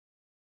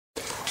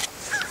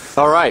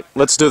All right,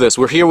 let's do this.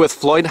 We're here with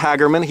Floyd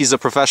Hagerman. He's a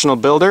professional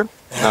builder.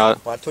 Well,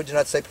 I told you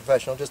not to say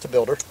professional, just a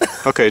builder.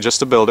 Okay,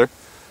 just a builder.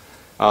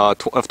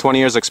 Of 20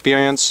 years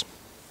experience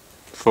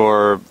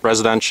for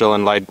residential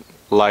and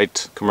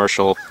light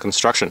commercial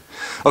construction.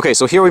 Okay,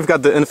 so here we've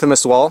got the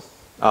infamous wall.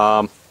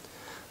 That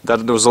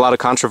there was a lot of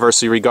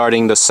controversy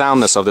regarding the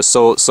soundness of this.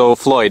 So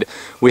Floyd,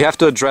 we have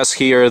to address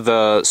here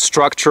the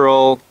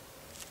structural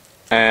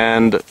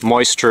and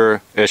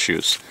moisture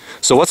issues.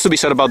 So what's to be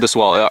said about this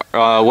wall?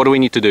 What do we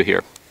need to do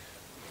here?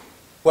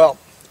 Well,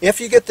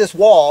 if you get this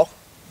wall,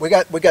 we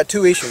got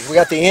two issues. We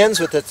got the ends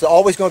that's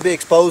always going to be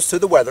exposed to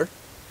the weather,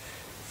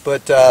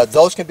 but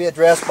those can be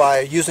addressed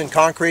by using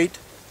concrete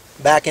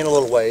back in a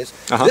little ways.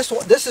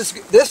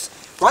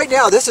 Right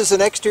now, this is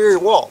an exterior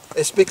wall.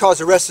 It's because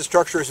the rest of the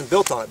structure isn't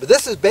built on it. But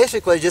this is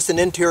basically just an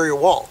interior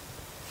wall.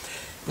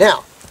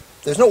 Now,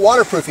 there's no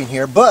waterproofing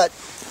here, but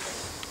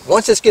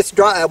once this gets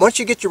dry, once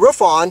you get your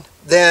roof on,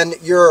 then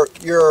your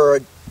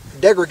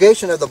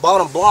degradation of the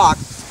bottom block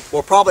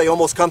will probably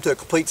almost come to a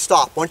complete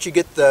stop once you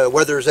get the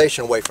weatherization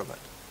away from it.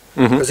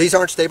 Because these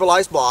aren't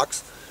stabilized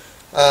blocks.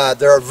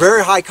 They're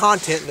very high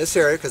content in this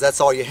area because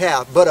that's all you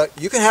have. But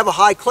you can have a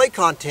high clay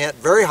content,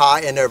 very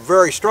high, and they're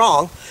very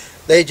strong.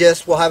 They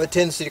just will have a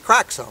tendency to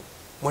crack some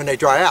when they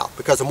dry out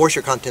because the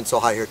moisture content's so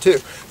high here too.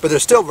 But they're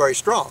still very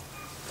strong.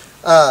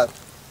 The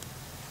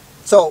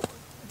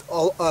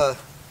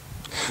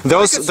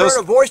concern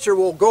of moisture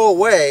will go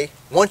away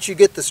once you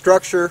get the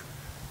structure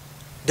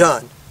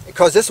done,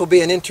 because this will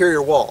be an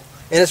interior wall.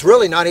 And it's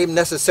really not even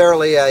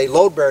necessarily a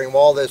load-bearing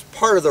wall. There's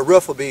part of the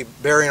roof will be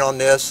bearing on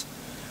this,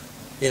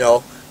 you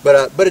know.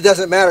 But it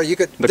doesn't matter. You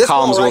could this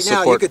wall right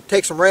now, you could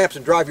take some ramps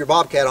and drive your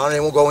Bobcat on it, and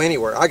it won't go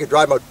anywhere. I could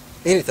drive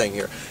anything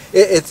here.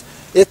 This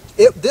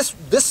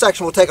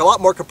section will take a lot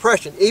more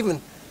compression,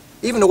 even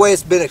the way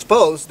it's been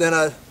exposed, than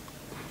a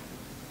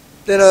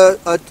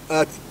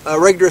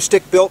regular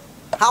stick-built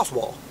house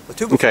wall.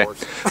 Okay.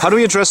 How do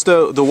we address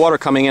the water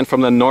coming in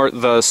from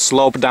the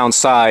slope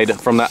downside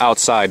from the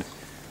outside?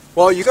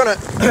 Well, you're gonna.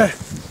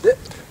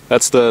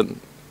 That's the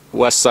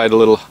west side a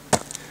little.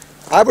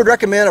 I would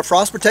recommend a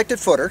frost-protected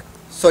footer.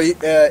 So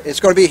it's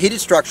going to be a heated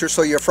structure,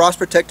 so your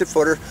frost-protected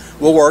footer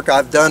will work.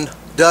 I've done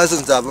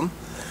dozens of them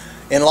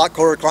in a lot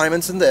colder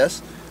climates than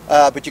this.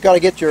 But you got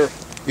to get you're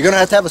going to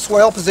have a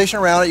swale position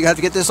around it. You have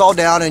to get this all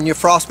down, and you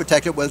frost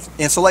protect it with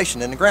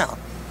insulation in the ground.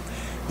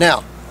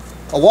 Now,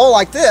 a wall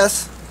like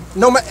this,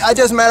 it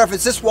doesn't matter if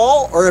it's this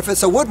wall or if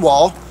it's a wood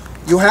wall,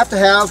 you got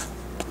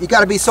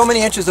to be so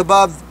many inches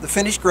above the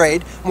finished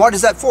grade. And what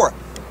is that for?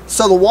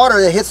 So the water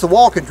that hits the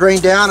wall can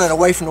drain down and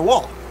away from the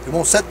wall. It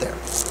won't sit there.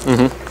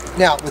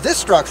 Now, with this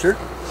structure,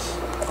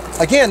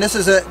 again, this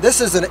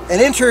is an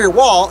interior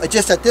wall. It's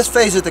just at this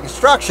phase of the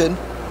construction,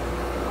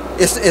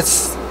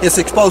 it's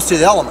exposed to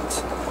the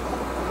elements.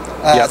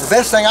 The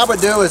best thing I would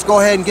do is go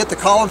ahead and get the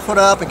columns put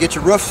up and get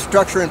your roof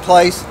structure in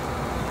place,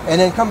 and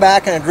then come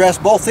back and address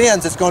both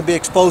ends. It's going to be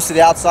exposed to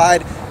the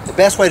outside. The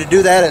best way to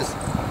do that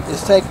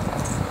is take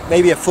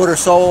maybe a foot or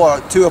so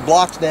or two of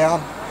blocks down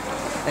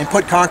and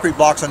put concrete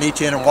blocks on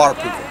each end and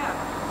waterproof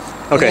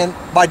it. Okay. And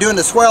then by doing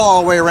the swell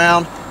all the way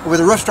around, with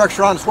the roof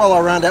structure on the swell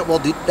all around, that will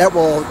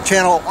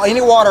channel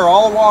any water,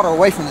 all the water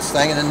away from this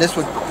thing, and then this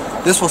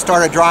will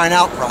start a drying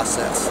out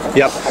process.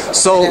 Yep.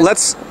 So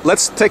let's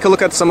take a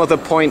look at some of the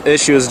point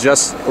issues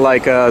just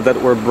like that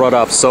were brought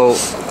up. So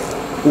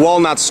wall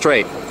not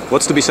straight.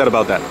 What's to be said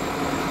about that?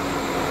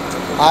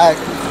 I've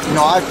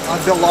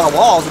built a lot of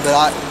walls,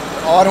 but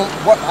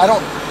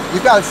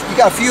you've got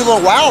a few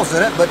little wows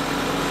in it, but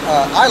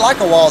I like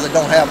a wall that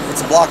don't have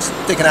its blocks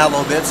sticking out a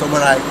little bit. So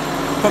when I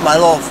put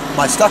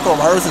my stucco,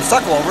 my earthen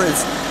stucco over it,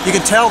 you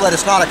can tell that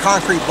it's not a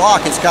concrete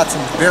block. It's got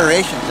some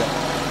variations in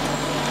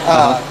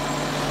it.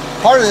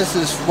 Part of this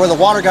is where the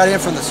water got in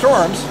from the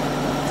storms.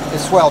 It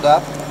swelled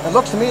up. It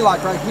looks to me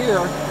like right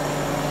here,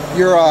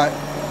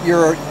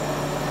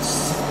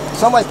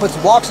 somebody put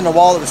some blocks in the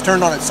wall that was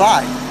turned on its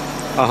side.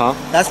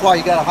 That's why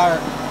you got to hire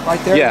right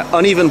there. Yeah,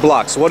 uneven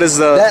blocks. What is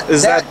the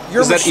is that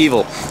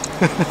evil?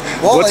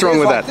 Well, what's wrong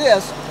with like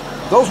that?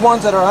 Those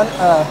ones that are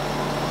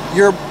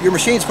your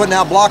machine's putting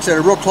out blocks that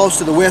are real close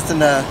to the width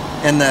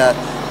and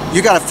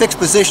you got a fixed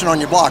position on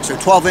your blocks. They're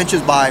 12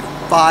 inches by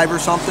 5 or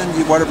something,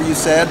 whatever you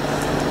said.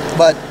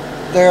 But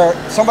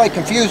somebody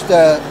confused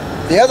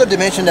the other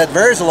dimension that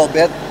varies a little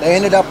bit. They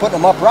ended up putting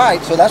them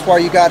upright, so that's why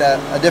you got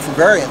a different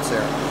variance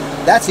there.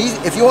 That's easy.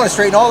 If you want to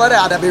straighten all that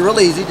out, that'd be real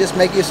easy. Just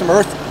make you some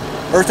earth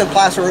and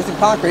plaster, earth and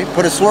concrete,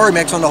 put a slurry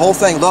mix on the whole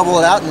thing, level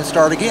it out, and then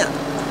start again.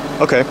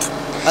 Okay.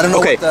 I don't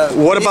know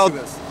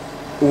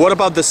what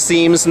about the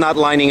seams not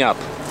lining up?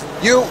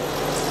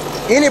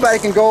 Anybody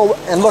can go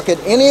and look at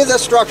any of the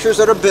structures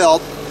that are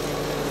built,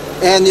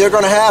 and you're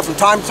going to have from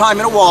time to time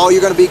in a wall,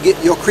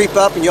 you'll creep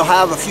up and you'll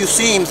have a few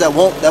seams that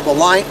will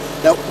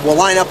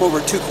line up over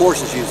 2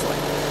 courses usually.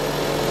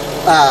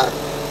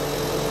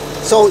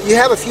 So you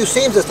have a few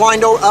seams that's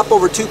lined up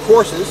over 2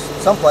 courses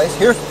someplace.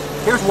 Here's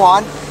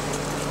one.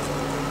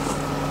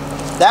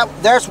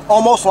 There's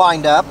almost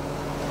lined up.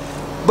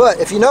 But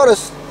if you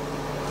notice,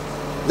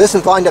 this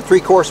is lined up 3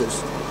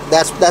 courses.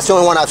 That's the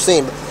only one I've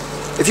seen.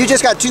 If you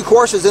just got 2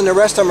 courses and the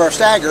rest of them are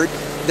staggered,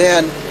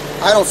 then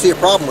I don't see a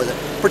problem with it.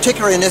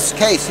 Particularly in this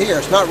case here,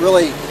 it's not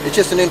really, it's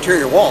just an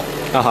interior wall.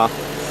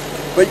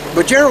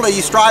 But generally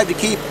you strive to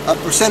keep a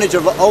percentage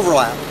of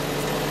overlap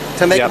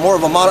to make it more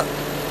of a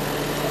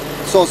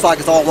so it's like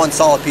it's all one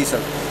solid piece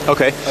of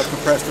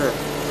compressed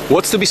earth.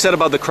 What's to be said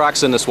about the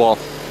cracks in this wall?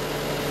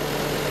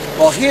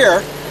 Well,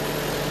 here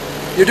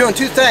you're doing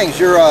 2 things.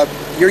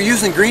 You're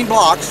using green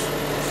blocks.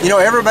 You know,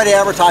 everybody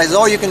advertises,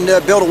 oh, you can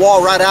build a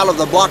wall right out of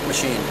the block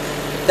machine.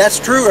 That's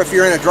true if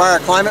you're in a drier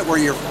climate where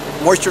your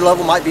moisture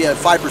level might be at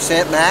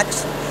 5%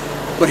 max.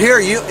 But here,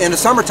 in the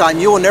summertime,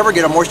 you will never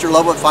get a moisture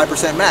level at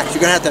 5% max.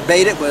 You're going to have to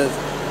bait it with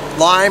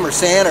lime or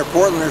sand or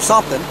Portland or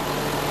something.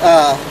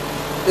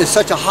 There's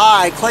such a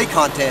high clay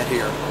content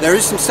here. There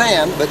is some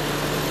sand, but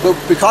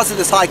because of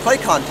this high clay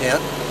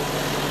content,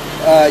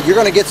 you're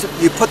going to get some,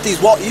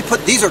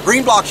 these are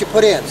green blocks you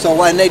put in. So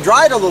when they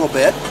dry it a little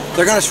bit,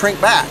 they're going to shrink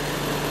back.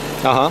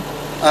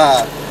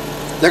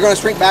 They're going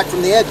to shrink back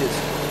from the edges.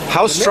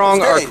 How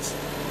strong are,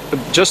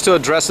 just to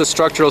address the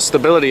structural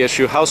stability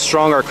issue, how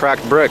strong are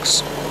cracked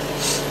bricks?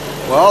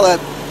 Well,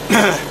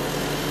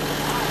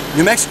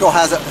 New Mexico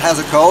has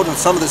a code, and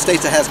some of the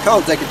states that has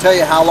codes, they can tell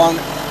you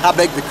how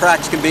big the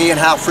cracks can be and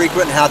how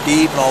frequent and how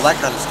deep and all that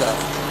kind of stuff.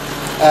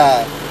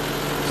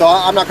 So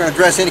I'm not going to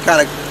address any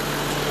kind of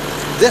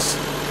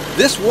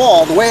this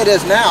wall. The way it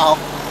is now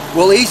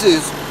will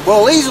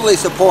easily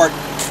support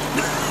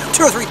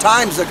 2 or 3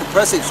 times the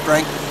compressive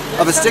strength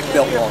of a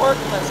stick-built wall.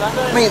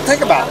 I mean,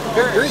 think about it.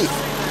 Good grief.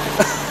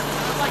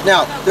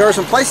 Now, there are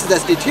some places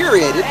that's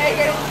deteriorated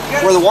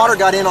where the water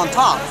got in on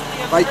top,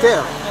 right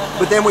there.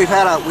 But then we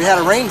had a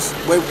rain.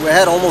 We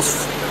had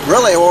almost,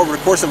 really over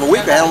the course of a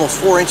week, we had almost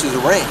 4 inches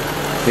of rain.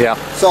 Yeah.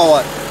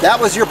 So that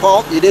was your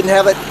fault. You didn't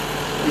have it.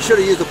 You should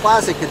have used a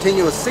plastic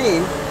continuous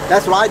seam.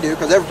 That's what I do,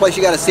 because every place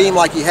you got a seam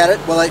like you had it,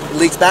 well, it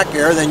leaks back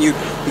there, then you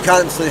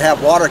constantly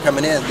have water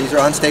coming in. These are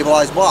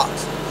unstabilized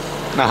blocks.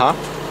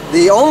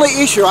 The only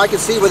issue I can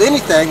see with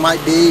anything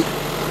might be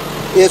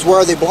is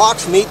where the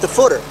blocks meet the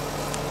footer.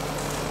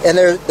 And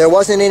there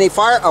wasn't any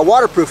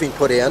waterproofing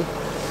put in.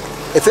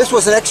 If this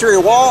was an exterior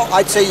wall,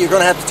 I'd say you're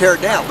going to have to tear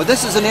it down. But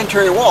this is an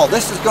interior wall.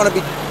 This is going to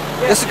be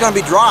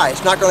dry.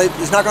 It's not going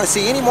to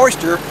see any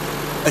moisture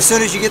as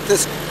soon as you get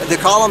the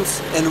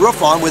columns and the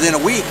roof on within a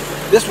week.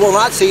 This will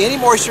not see any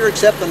moisture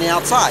except on the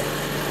outside.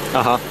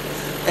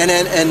 And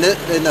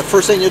the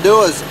first thing you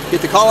do is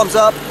get the columns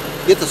up,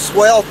 get the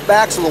swell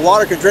back so the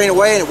water can drain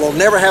away, and it will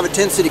never have a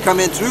tendency to come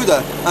in through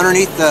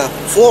underneath the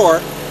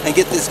floor and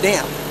get this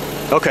damp.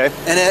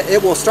 And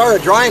it will start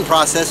a drying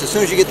process as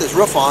soon as you get this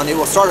roof on. It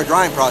will start a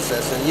drying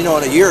process, and you know,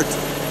 in a year,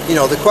 you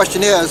know, the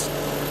question is,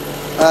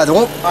 I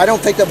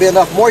don't think there'll be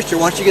enough moisture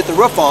once you get the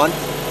roof on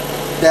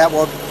that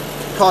will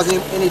cause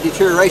any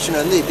deterioration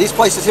underneath. These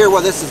places here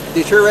where this is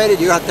deteriorated,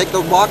 you have to take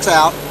those blocks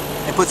out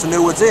and put some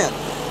new ones in.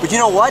 But you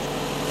know what?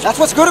 That's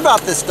what's good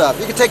about this stuff.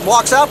 You can take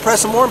blocks out,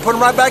 press some more, and put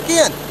them right back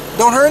in.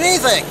 Don't hurt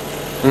anything.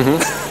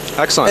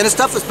 Excellent. And the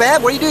stuff that's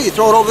bad, what do? You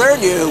throw it over there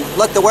and you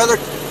let the weather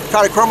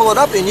try to crumble it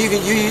up, and you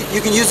can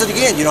use it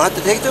again. You don't have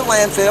to take it to the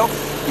landfill.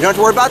 You don't have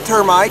to worry about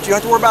termites. You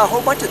don't have to worry about a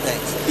whole bunch of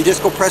things. You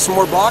just go press some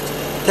more blocks,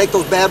 take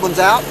those bad ones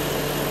out,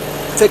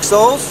 fix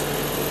those,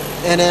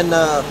 and then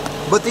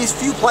but these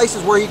few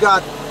places where you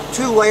got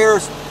 2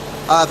 layers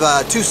of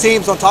 2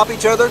 seams on top of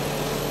each other,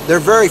 they're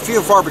very few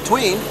and far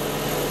between.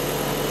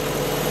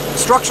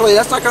 Structurally,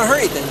 that's not going to hurt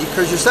anything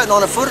because you're sitting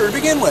on a footer to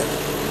begin with.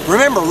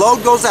 Remember,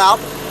 load goes out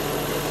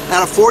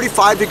at a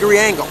 45-degree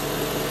angle,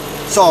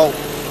 so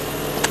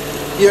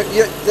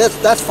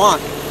that's fine.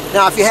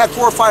 Now, if you had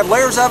 4 or 5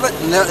 layers of it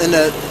and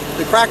the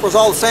crack was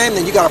all the same,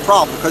 then you got a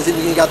problem because then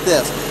you got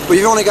this. But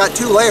you've only got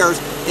 2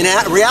 layers. In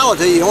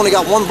reality, you only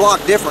got 1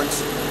 block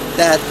difference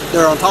that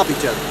they're on top of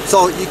each other.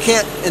 So you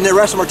can't, and the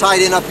rest of them are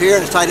tied in up here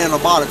and it's tied in on the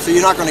bottom. So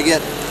you're not going to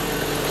get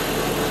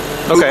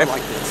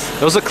like this.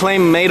 There was a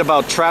claim made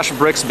about trash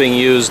bricks being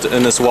used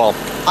in this wall.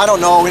 I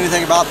don't know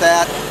anything about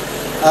that.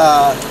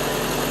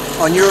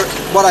 On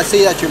what I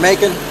see that you're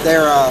making,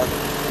 they're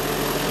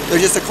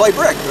just a clay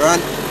brick.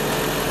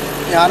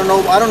 I don't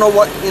know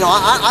what, you know,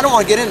 I don't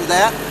want to get into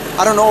that.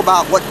 I don't know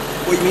about what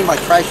you mean by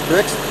trash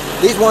bricks.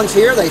 These ones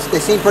here, they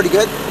seem pretty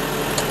good.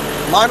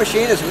 My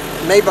machine is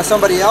made by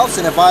somebody else,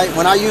 and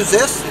when I use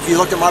this, if you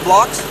look at my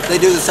blocks, they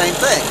do the same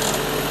thing.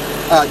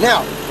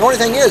 Now, the only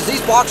thing is,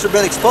 these blocks have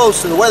been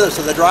exposed to the weather,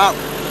 so they dry out.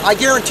 I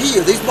guarantee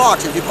you, these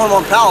blocks, if you put them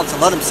on pallets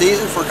and let them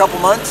season for a couple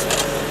months,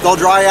 they'll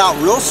dry out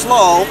real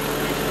slow,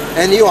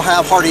 and you'll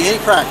have hardly any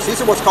cracks. These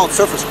are what's called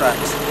surface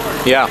cracks.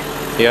 Yeah.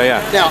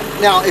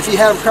 Now, if you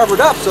have them covered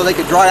up so they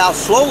could dry out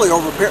slowly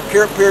over a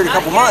period of a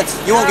couple months,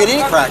 you won't get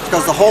any cracks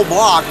because the whole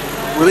block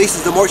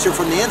releases the moisture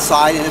from the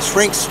inside and it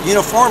shrinks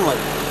uniformly.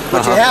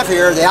 What you have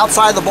here, the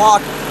outside of the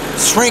block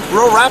shrink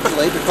real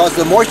rapidly because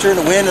the moisture and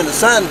the wind and the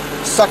sun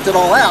sucked it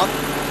all out,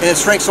 and it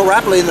shrinks so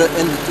rapidly, and the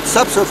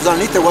subsurface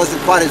underneath there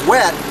wasn't quite as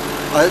wet,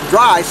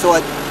 dry, so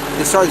it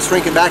started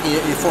shrinking back and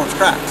it forms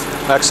cracks.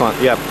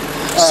 Excellent. Yeah.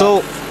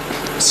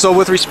 So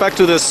with respect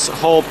to this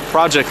whole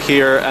project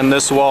here and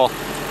this wall,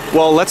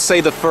 well, let's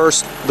say the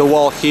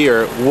wall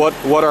here.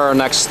 What are our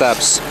next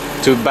steps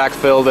to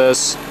backfill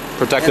this,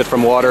 protect it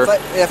from water?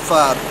 If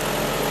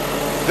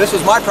this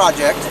was my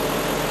project,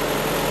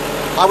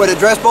 I would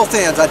address both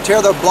ends. I'd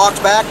tear the blocks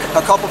back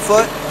a couple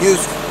foot,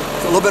 use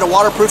a little bit of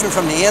waterproofing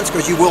from the ends,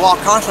 because you will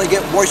constantly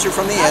get moisture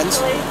from the ends,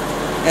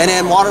 and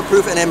then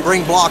waterproof, and then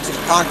bring blocks of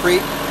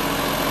concrete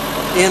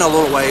in a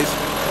little ways,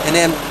 and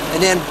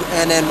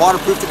then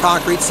waterproof the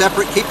concrete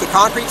separate. Keep the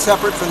concrete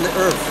separate from the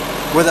earth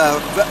with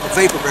a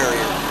vapor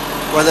barrier,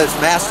 whether it's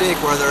mastic,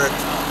 whether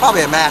it's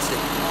probably a mastic,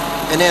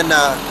 and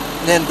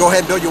then go ahead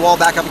and build your wall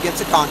back up against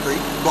the concrete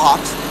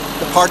blocks,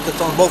 the part that's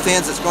on both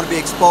ends that's going to be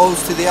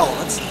exposed to the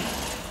elements.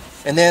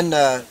 And then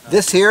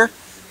this here,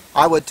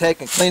 I would take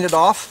and clean it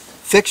off,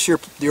 fix your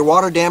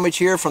water damage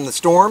here from the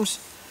storms,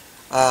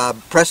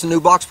 press a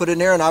new box, put it in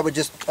there, and I would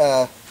just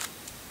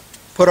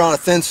put on a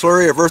thin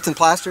slurry of earth and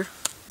plaster,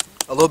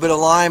 a little bit of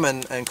lime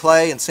and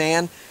clay and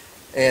sand,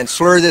 and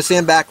slurry this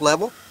in back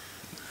level.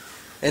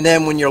 And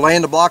then when you're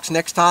laying the blocks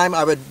next time,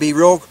 I would be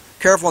real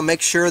careful and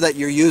make sure that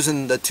you're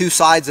using the two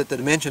sides, that the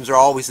dimensions are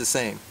always the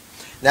same.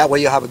 That way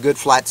you'll have a good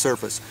flat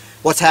surface.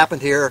 What's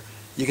happened here,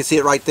 you can see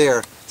it right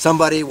there.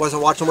 Somebody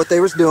wasn't watching what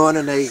they was doing,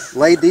 and they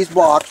laid these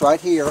blocks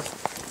right here.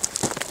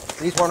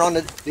 These were on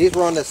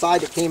the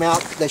side that came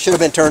out. They should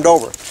have been turned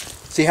over.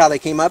 See how they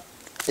came up?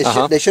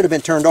 They should have been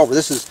turned over.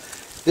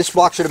 This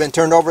block should have been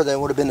turned over. Then it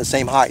would have been the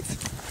same height.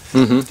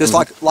 Just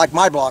like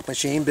my block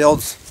machine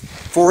builds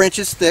 4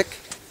 inches thick,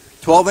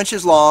 12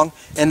 inches long,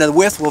 and the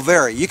width will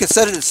vary. You can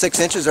set it at 6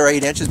 inches or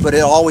 8 inches, but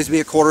it'll always be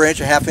a 1/4 inch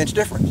or 1/2 inch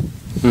difference.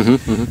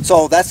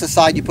 So that's the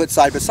side you put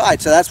side by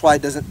side. So that's why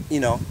it doesn't,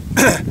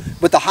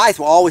 but the height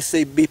will always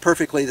be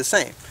perfectly the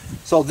same.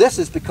 So this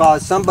is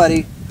because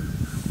somebody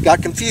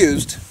got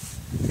confused,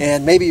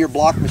 and maybe your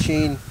block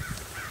machine,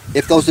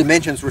 if those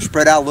dimensions were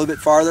spread out a little bit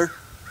farther,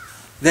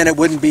 then it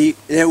wouldn't be,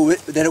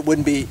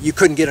 you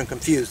couldn't get them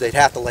confused. They'd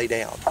have to lay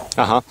down.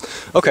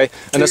 Okay.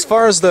 And as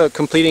far as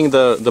completing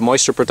the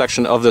moisture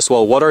protection of this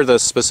wall, what are the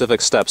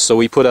specific steps? So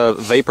we put a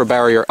vapor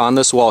barrier on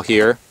this wall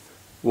here.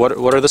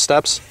 What are the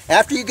steps?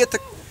 After you get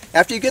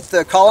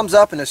the columns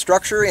up and the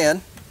structure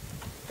in,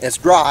 it's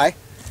dry,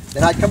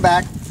 then I'd come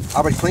back,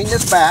 I would clean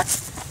this back,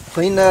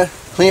 clean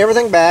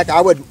everything back.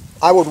 I would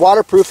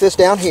waterproof this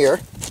down here,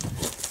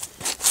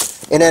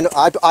 and then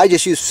I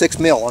just use 6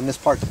 mil on this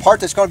part. The part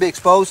that's going to be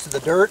exposed to the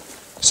dirt.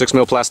 6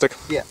 mil plastic?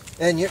 Yeah,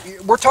 and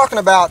we're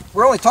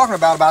only talking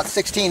about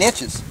 16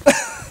 inches.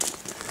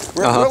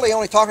 We're really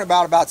only talking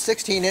about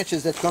 16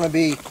 inches. That's going to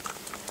be,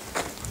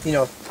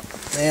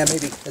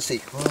 maybe, let's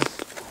see.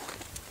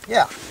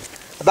 Yeah,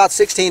 about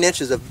 16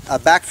 inches of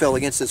backfill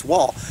against this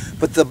wall.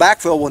 But the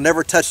backfill will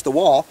never touch the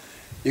wall.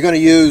 You're going to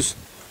use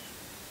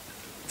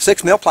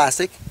 6 mil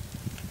plastic,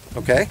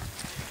 okay?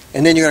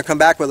 And then you're going to come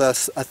back with a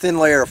thin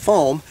layer of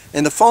foam.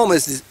 And the foam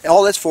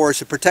all it's for is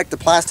to protect the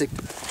plastic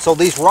so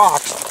these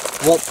rocks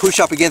won't push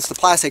up against the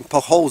plastic and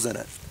poke holes in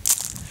it.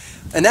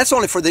 And that's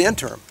only for the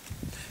interim.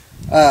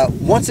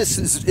 Once this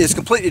is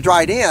completely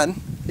dried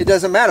in, it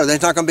doesn't matter.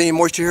 There's not going to be any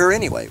moisture here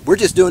anyway. We're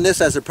just doing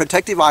this as a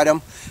protective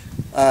item.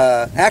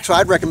 Actually,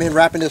 I'd recommend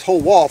wrapping this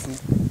whole wall from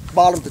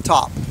bottom to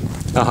top.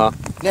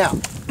 Now,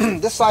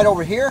 this side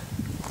over here,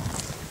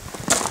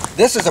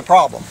 this is a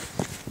problem.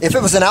 If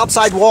it was an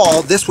outside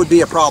wall, this would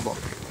be a problem.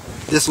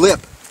 This lip.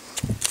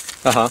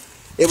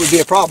 It would be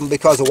a problem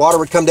because the water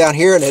would come down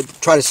here and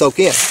it'd try to soak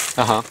in.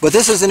 But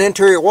this is an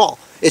interior wall.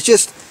 It's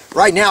just,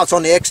 right now it's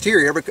on the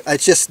exterior.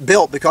 It's just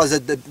built because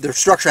the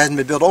structure hasn't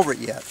been built over it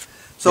yet.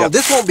 So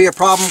this won't be a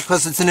problem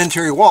because it's an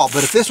interior wall.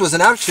 But if this was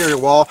an exterior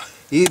wall,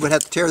 you would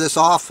have to tear this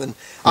off, and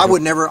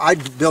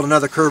I'd build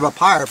another curb up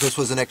higher if this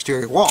was an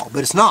exterior wall,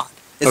 but it's not.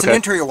 It's an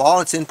interior wall,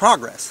 and it's in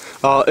progress.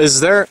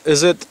 Is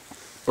it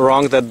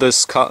wrong that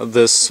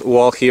this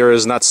wall here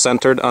is not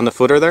centered on the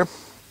footer there?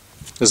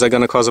 Is that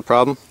going to cause a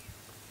problem?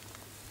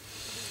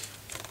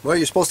 Well,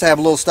 you're supposed to have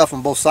a little stuff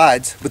on both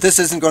sides, but this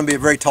isn't going to be a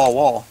very tall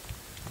wall.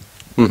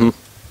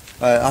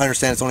 I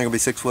understand it's only going to be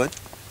 6 foot.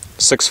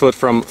 6 foot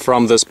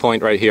from this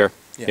point right here.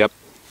 Yep.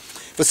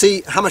 But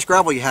see how much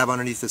gravel you have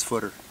underneath this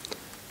footer.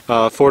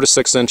 4 to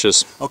 6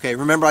 inches. Okay,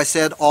 remember I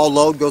said all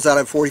load goes out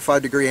at a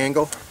 45-degree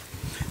angle?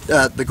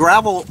 A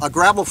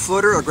gravel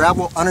footer, a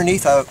gravel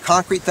underneath a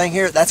concrete thing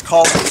here, that's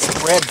called a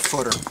spread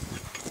footer.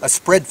 A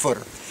spread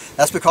footer.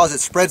 That's because it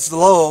spreads the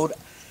load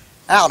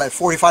out at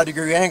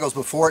 45-degree angles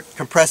before it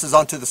compresses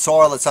onto the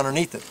soil that's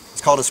underneath it.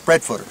 It's called a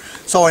spread footer.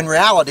 So in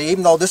reality,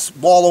 even though this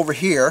wall over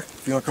here,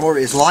 if you want to come over,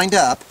 is lined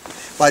up,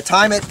 by the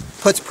time it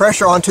puts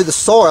pressure onto the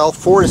soil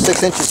 4 to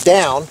 6 inches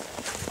down,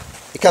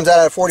 it comes out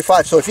at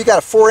 45. So if you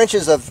got 4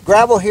 inches of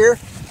gravel here,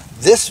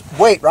 this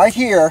weight right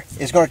here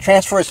is going to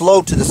transfer its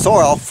load to the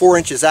soil 4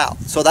 inches out.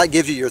 So that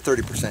gives you your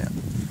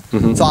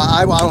 30%. So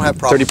I don't have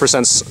problems.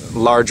 30%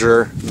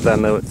 larger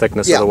than the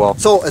thickness of the wall.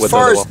 So as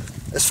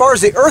far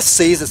as the earth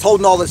sees, it's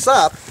holding all this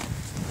up.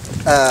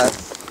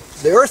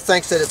 The earth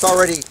thinks that it's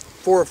already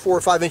 4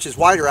 or 5 inches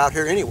wider out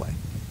here anyway,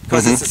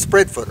 because it's a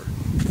spread footer.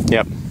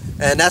 Yep.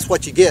 And that's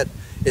what you get.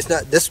 It's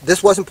not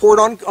this wasn't poured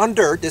on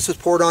dirt. This was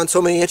poured on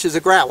so many inches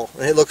of gravel,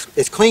 and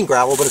it's clean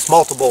gravel, but it's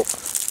multiple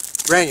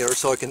granular,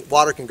 so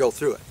water can go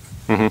through it.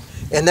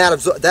 And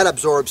that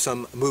absorbs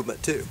some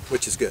movement too,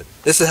 which is good.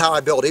 This is how I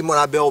build. Even when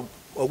I build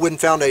wooden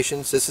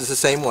foundations, this is the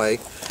same way.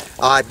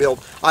 I've built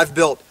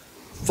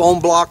foam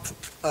block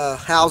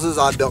houses.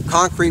 I've built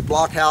concrete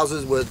block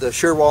houses with the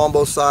shear wall on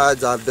both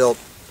sides. I've built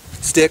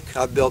stick.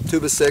 I've built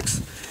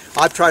 2x6.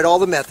 I've tried all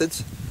the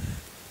methods,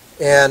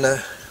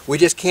 and we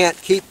just can't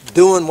keep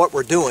doing what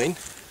we're doing.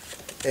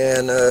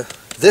 And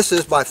this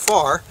is by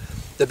far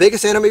the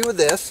biggest enemy with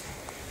this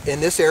in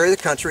this area of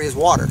the country is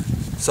water.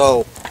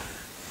 So,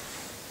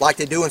 like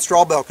they do in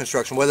straw bale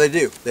construction, what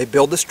do? They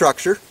build the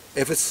structure.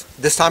 If it's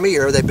this time of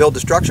year, they build the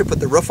structure, put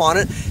the roof on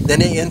it, then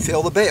they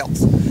infill the bales.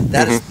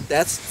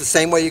 That's the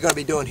same way you're going to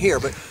be doing here.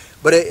 But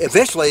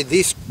eventually,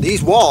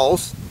 these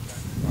walls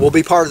will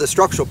be part of the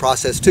structural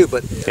process too.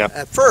 But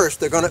at first,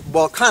 they're going to,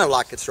 well, kind of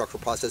like a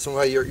structural process.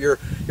 And your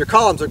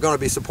columns are going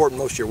to be supporting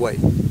most of your weight.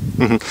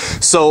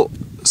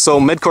 So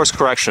mid-course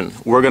correction,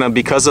 we're going to,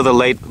 because of the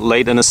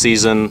late in the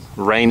season,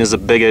 rain is a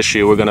big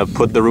issue, we're going to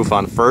put the roof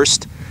on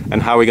first.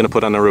 And how are we going to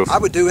put on the roof? I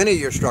would do any of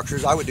your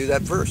structures, I would do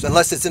that first.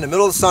 Unless it's in the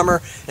middle of the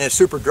summer and it's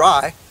super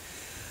dry.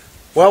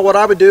 Well, what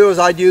I would do is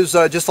I'd use,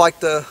 just like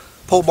the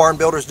pole barn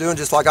builders do and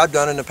just like I've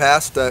done in the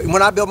past.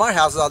 When I build my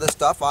houses out of this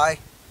stuff, I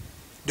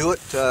do it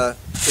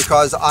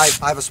because I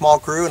have a small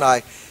crew,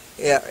 and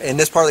in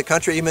this part of the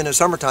country, even in the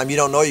summertime, you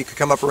don't know, you could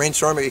come up a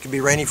rainstorm, or it could be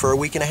raining for a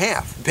week and a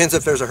half. Depends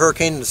if there's a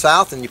hurricane in the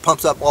south and you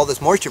pumps up all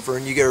this moisture for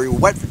it and you get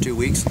wet for 2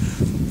 weeks.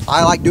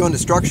 I like doing the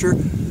structure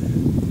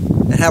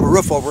and have a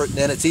roof over it,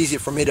 then it's easier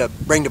for me to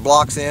bring the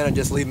blocks in and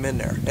just leave them in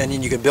there, and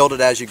then you can build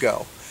it as you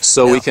go.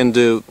 So now, we can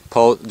do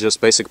just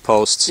basic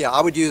posts. Yeah,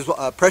 I would use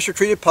pressure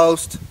treated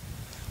post,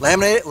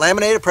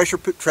 laminated pressure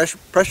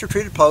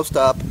treated post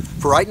up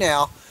for right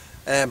now,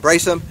 and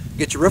brace them,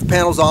 get your roof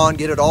panels on,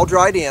 get it all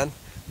dried in.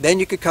 Then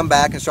you could come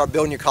back and start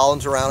building your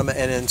columns around them,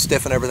 and then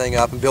stiffen everything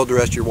up and build the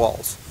rest of your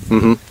walls.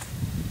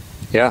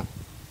 Yeah,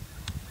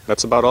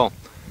 that's about all.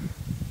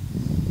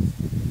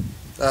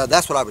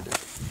 That's what I would do.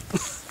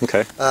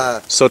 Okay.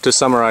 So to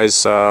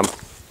summarize, we're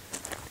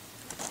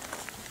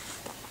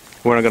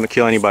not going to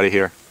kill anybody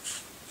here.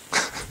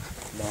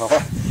 No.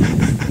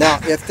 Now,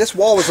 if this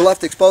wall was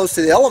left exposed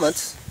to the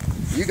elements,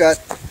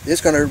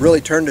 it's going to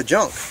really turn to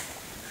junk.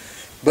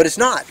 But it's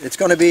not. It's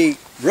going to be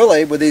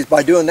really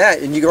by doing that,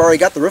 and you've already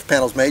got the roof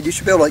panels made. You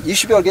should be able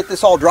to get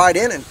this all dried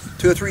in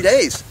 2 or 3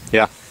 days.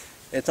 Yeah.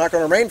 It's not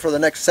going to rain for the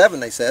next 7,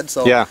 they said.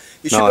 So yeah.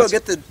 You should be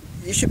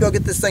able to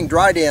get this thing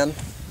dried in.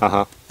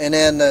 And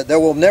then there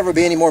will never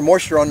be any more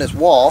moisture on this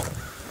wall.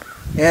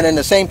 And in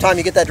the same time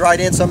you get that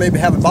dried in, somebody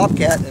have a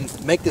bobcat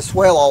and make this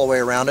swale all the way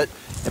around it,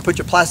 and put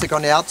your plastic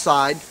on the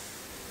outside,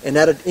 and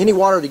any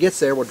water that gets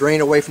there will drain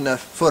away from the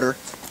footer.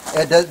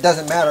 It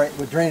doesn't matter, it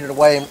would drain it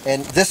away,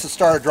 and this will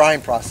start a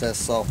drying process.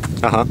 So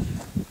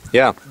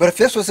yeah. But if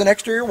this was an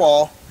exterior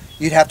wall,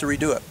 you'd have to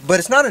redo it. But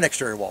it's not an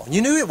exterior wall.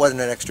 You knew it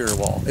wasn't an exterior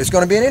wall. It's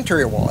going to be an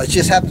interior wall. It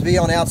just happens to be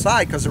on the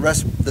outside because the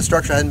rest of the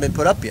structure hasn't been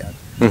put up yet.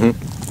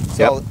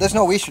 So there's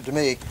no issue to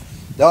me.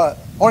 The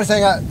only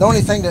thing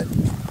that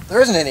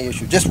there isn't any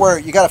issue, just where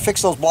you got to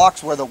fix those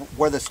blocks where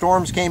the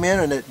storms came in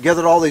and it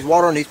gathered all these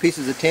water on these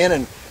pieces of tin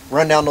and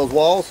run down those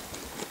walls.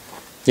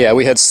 Yeah,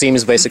 we had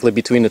seams basically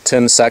between the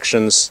tin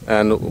sections,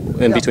 and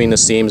in between the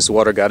seams,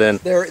 water got in.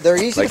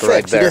 They're easy to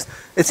fix. Right,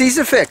 it's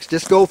easy to fix.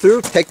 Just go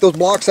through, take those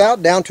blocks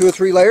out, down 2 or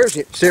 3 layers,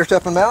 stair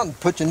step them out, and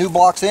put your new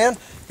blocks in.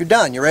 You're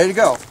done. You're ready to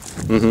go.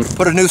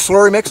 Put a new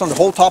slurry mix on the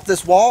whole top of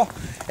this wall,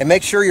 and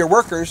make sure your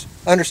workers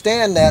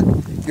understand that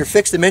your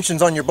fixed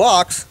dimensions on your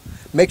blocks.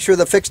 Make sure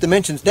the fixed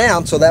dimensions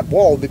down so that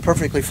wall will be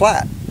perfectly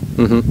flat.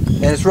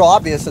 And it's real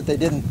obvious that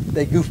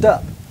they goofed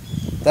up.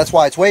 That's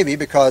why it's wavy,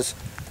 because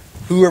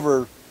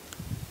whoever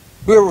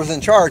was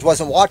in charge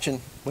wasn't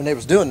watching when they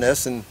was doing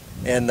this, and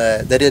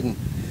they didn't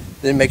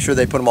make sure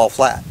they put them all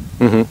flat.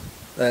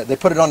 They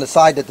put it on the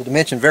side that the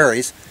dimension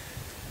varies,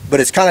 but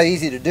it's kind of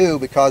easy to do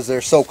because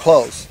they're so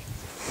close.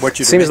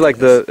 It seems like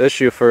the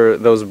issue for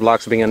those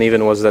blocks being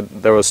uneven was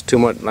that there was too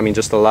much,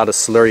 just a lot of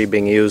slurry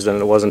being used and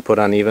it wasn't put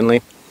on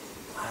evenly.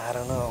 I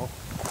don't know.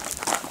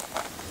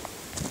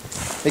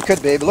 It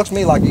could be. It looks to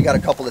me like you got a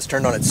couple that's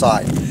turned on its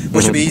side,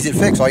 which would be easy to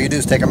fix. All you do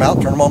is take them out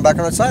and turn them on back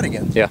on its side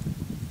again. Yeah.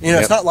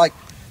 It's not like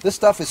this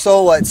stuff is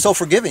so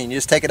forgiving. You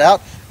just take it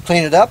out,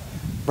 clean it up,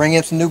 bring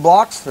in some new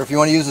blocks, or if you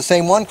want to use the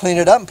same one, clean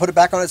it up and put it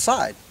back on its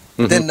side.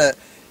 Then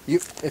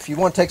if you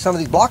want to take some of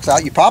these blocks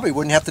out, you probably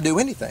wouldn't have to do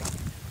anything.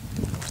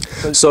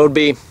 So it'd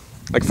be,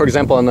 like for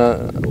example, in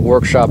a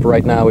workshop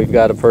right now, we've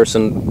got a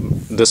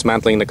person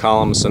dismantling the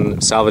columns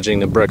and salvaging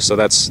the bricks, so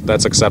that's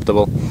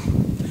acceptable.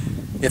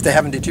 If they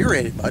haven't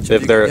deteriorated much.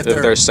 If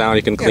they're sound,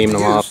 you can clean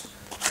them off.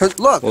 Because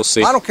look, we'll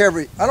see. I don't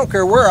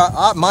care where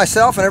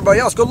myself and everybody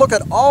else go look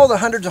at all the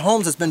hundreds of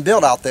homes that's been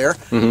built out there.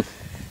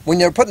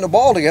 When you're putting the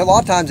wall together, a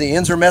lot of times the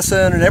ends are messing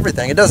and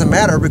everything. It doesn't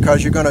matter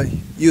because you're going to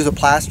use a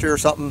plaster or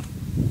something.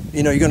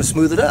 You're going to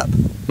smooth it up.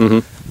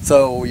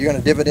 So you're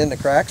going to divot in the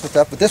cracks and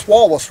stuff. But this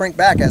wall will shrink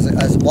back as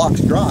the blocks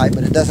dry,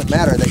 but it doesn't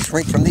matter. They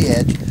shrink from the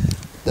edge.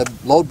 The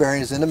load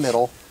bearing is in the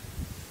middle.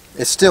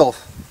 There's still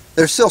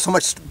so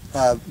much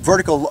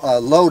vertical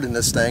load in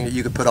this thing that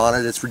you could put on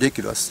it. It's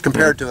ridiculous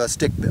compared to a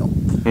stick build.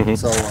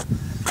 So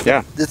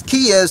yeah, the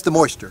key is the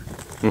moisture.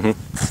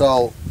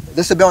 So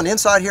this will be on the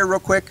inside here real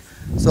quick.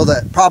 So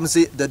that problem's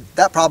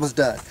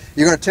done.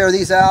 You're going to tear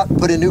these out,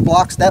 put in new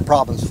blocks. That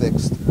problem's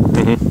fixed.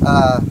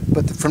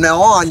 But from now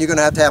on, you're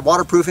going to have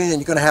waterproofing, and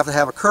you're going to have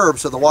a curb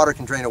so the water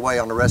can drain away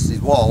on the rest of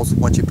these walls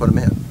once you put them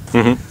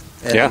in.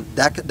 And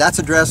that's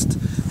addressed.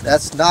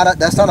 That's not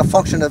a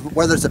function of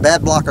whether it's a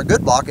bad block or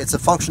good block. It's a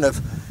function of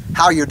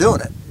how you're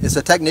doing it. It's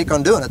a technique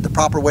on doing it, the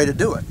proper way to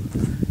do it.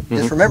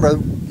 Just remember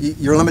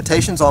your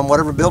limitations on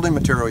whatever building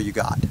material you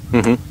got.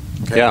 Okay?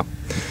 Yeah.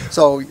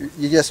 So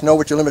you just know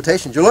what your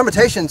limitations. Your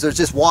limitations are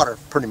just water,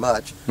 pretty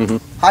much.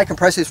 High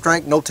compressive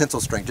strength, no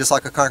tensile strength, just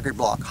like a concrete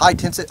block. High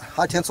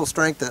tensile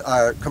strength,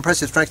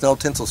 compressive strength, no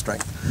tensile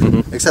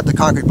strength. Except the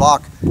concrete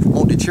block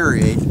won't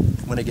deteriorate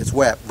when it gets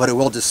wet, but it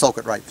will just soak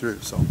it right through.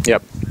 So.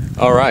 Yep.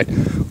 All right.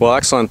 Well,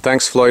 excellent.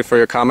 Thanks, Floyd, for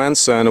your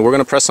comments, and we're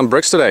going to press some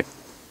bricks today.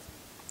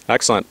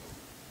 Excellent.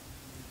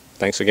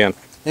 Thanks again.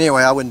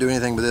 Anyway, I wouldn't do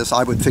anything with this.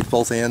 I would fix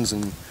both ends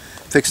and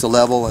fix the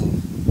level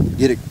and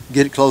get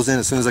it closed in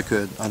as soon as I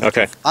could.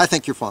 Okay. I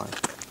think you're fine.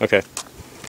 Okay.